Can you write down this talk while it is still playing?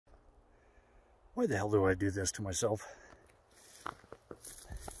Why the hell do I do this to myself?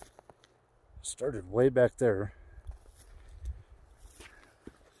 Started way back there.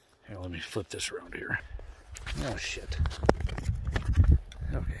 Here, let me flip this around here. Oh, shit.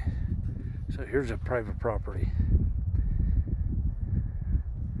 Okay. So here's a private property.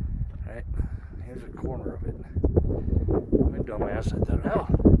 Right? Here's a corner of it. My dumbass, I thought, oh.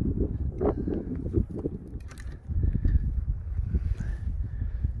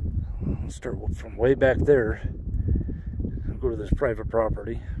 I'll start from way back there. I'll go to this private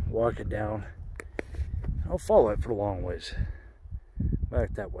property, walk it down. I'll follow it for a long ways.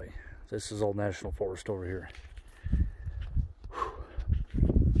 Back that way. This is all national forest over here.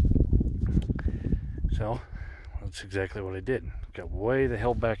 So, that's exactly what I did. Got way the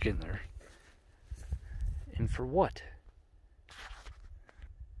hell back in there. And for what?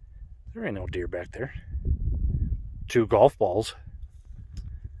 There ain't no deer back there. 2 golf balls.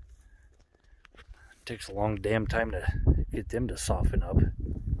 It takes a long damn time to get them to soften up.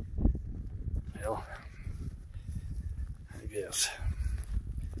 Well, I guess.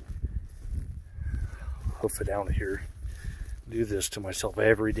 Hoof it down here. Do this to myself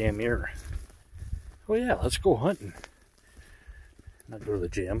every damn year. Oh yeah, let's go hunting. Not go to the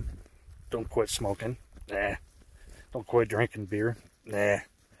gym. Don't quit smoking. Nah. Don't quit drinking beer. Nah.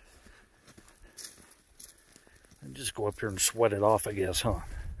 And just go up here and sweat it off, I guess, huh?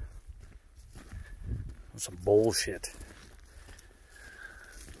 That's some bullshit.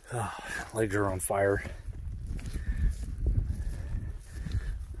 Oh, legs are on fire.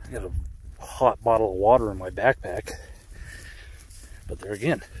 I got a hot bottle of water in my backpack. But there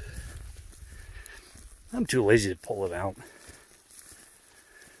again, I'm too lazy to pull it out.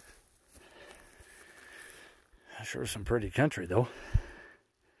 Sure, some pretty country though.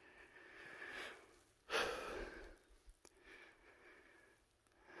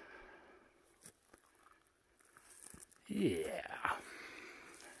 Yeah.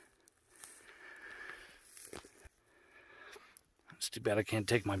 It's too bad I can't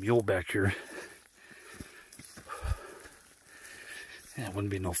take my mule back here. Yeah, it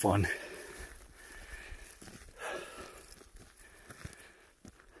wouldn't be no fun.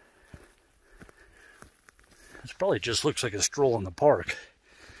 This probably just looks like a stroll in the park.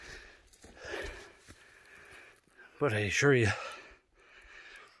 But I assure you,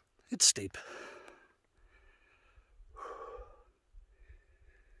 it's steep.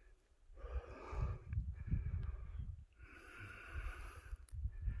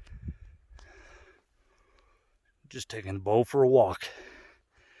 Just taking Bo for a walk.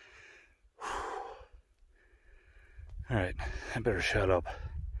 Alright, I better shut up.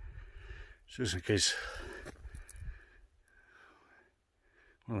 Just in case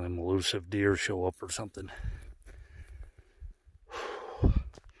one of them elusive deer show up or something.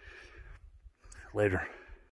 Later.